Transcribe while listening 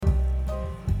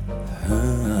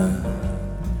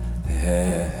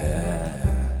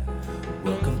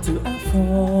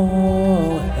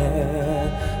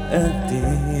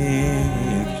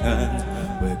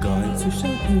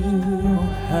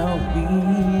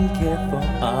for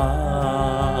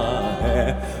our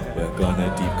hair. We're gonna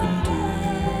deep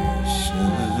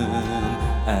condition,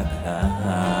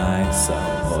 apply some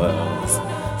oils,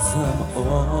 some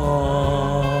oils.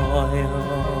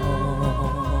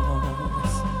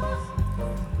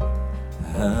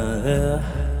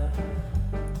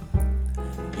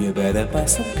 You better buy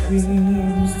some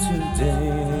creams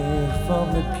today from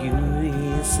the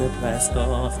beauty supply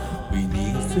store. We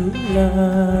need to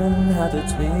learn how to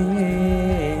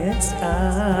twist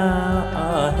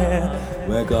our hair.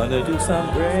 We're gonna do some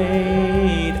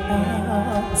braid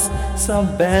outs, some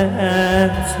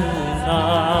back to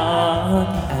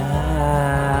knockouts.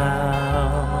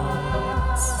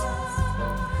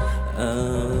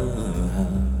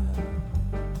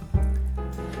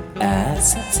 At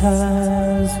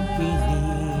sometimes we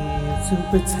need to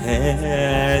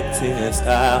protect his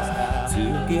style, to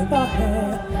give our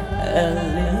hair a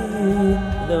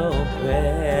little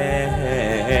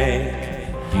break.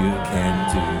 You can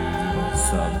do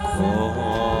some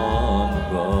cornrows,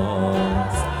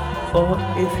 or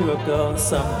if you're a girl,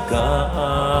 some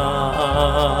Ghana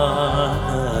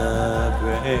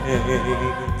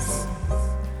braids.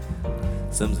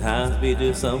 Sometimes we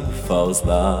do some false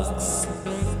locks.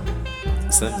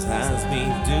 Sometimes we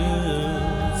do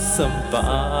some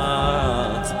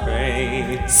box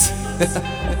braids.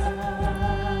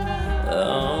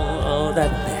 Oh,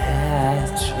 that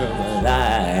natural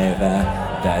life,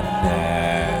 that